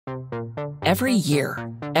Every year,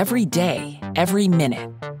 every day, every minute,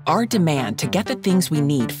 our demand to get the things we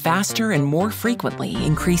need faster and more frequently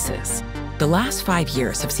increases. The last 5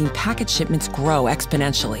 years have seen package shipments grow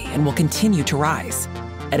exponentially and will continue to rise.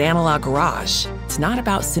 At Analog Garage, it's not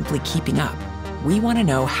about simply keeping up. We want to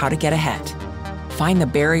know how to get ahead. Find the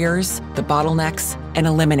barriers, the bottlenecks, and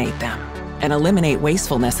eliminate them. And eliminate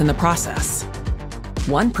wastefulness in the process.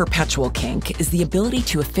 One perpetual kink is the ability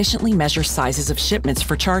to efficiently measure sizes of shipments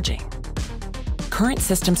for charging. Current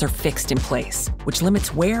systems are fixed in place, which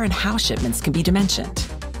limits where and how shipments can be dimensioned.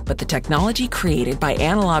 But the technology created by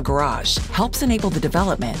Analog Garage helps enable the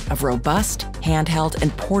development of robust, handheld,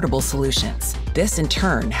 and portable solutions. This, in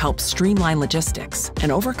turn, helps streamline logistics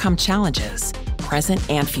and overcome challenges, present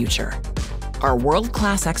and future. Our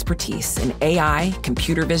world-class expertise in AI,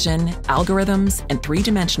 computer vision, algorithms, and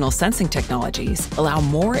three-dimensional sensing technologies allow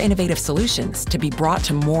more innovative solutions to be brought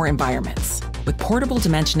to more environments. With portable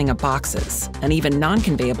dimensioning of boxes and even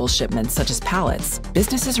non-conveyable shipments such as pallets,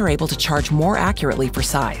 businesses are able to charge more accurately for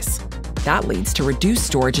size. That leads to reduced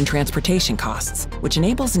storage and transportation costs, which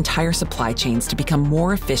enables entire supply chains to become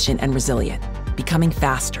more efficient and resilient, becoming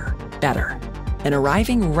faster, better, and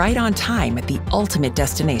arriving right on time at the ultimate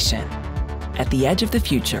destination. At the edge of the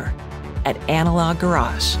future, at Analog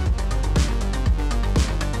Garage.